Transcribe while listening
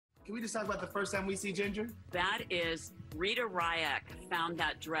Can we just talk about the first time we see Ginger? That is, Rita Ryak found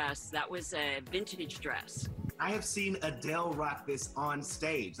that dress. That was a vintage dress. I have seen Adele rock this on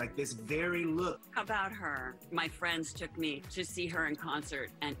stage, like this very look. How about her? My friends took me to see her in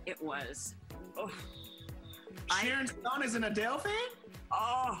concert, and it was, oh. Sharon Stone is an Adele fan?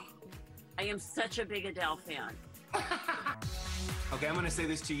 Oh, I am such a big Adele fan. Okay, I'm gonna say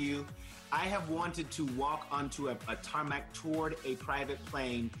this to you. I have wanted to walk onto a tarmac toward a private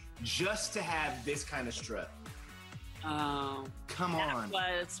plane just to have this kind of strut. Oh. Come on.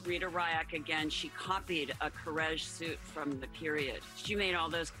 That was Rita Ryak again. She copied a Courage suit from the period. She made all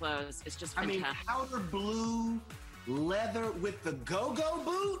those clothes. It's just fantastic. I mean, powder blue leather with the go-go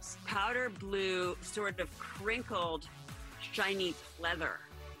boots? Powder blue, sort of crinkled, shiny pleather.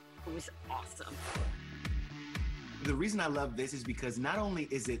 It was awesome. The reason I love this is because not only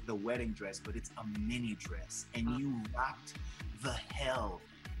is it the wedding dress, but it's a mini dress, and you rocked the hell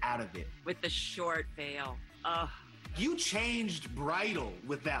out of it. With the short veil. Oh. You changed bridal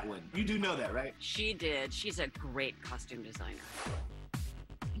with that one. You do know that, right? She did. She's a great costume designer.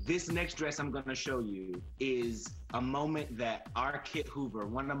 This next dress I'm gonna show you is a moment that our Kit Hoover,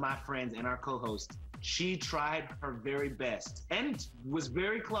 one of my friends and our co-host, she tried her very best and was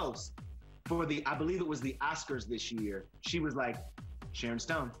very close for I believe it was the Oscars this year. She was like, Sharon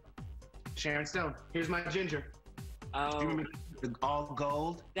Stone, here's my Ginger. Oh. Do you remember the all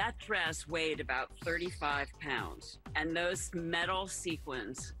gold? That dress weighed about 35 pounds, and those metal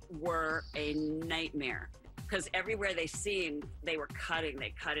sequins were a nightmare because everywhere they seemed, they were cutting.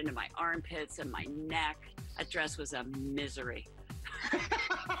 They cut into my armpits and my neck. That dress was a misery.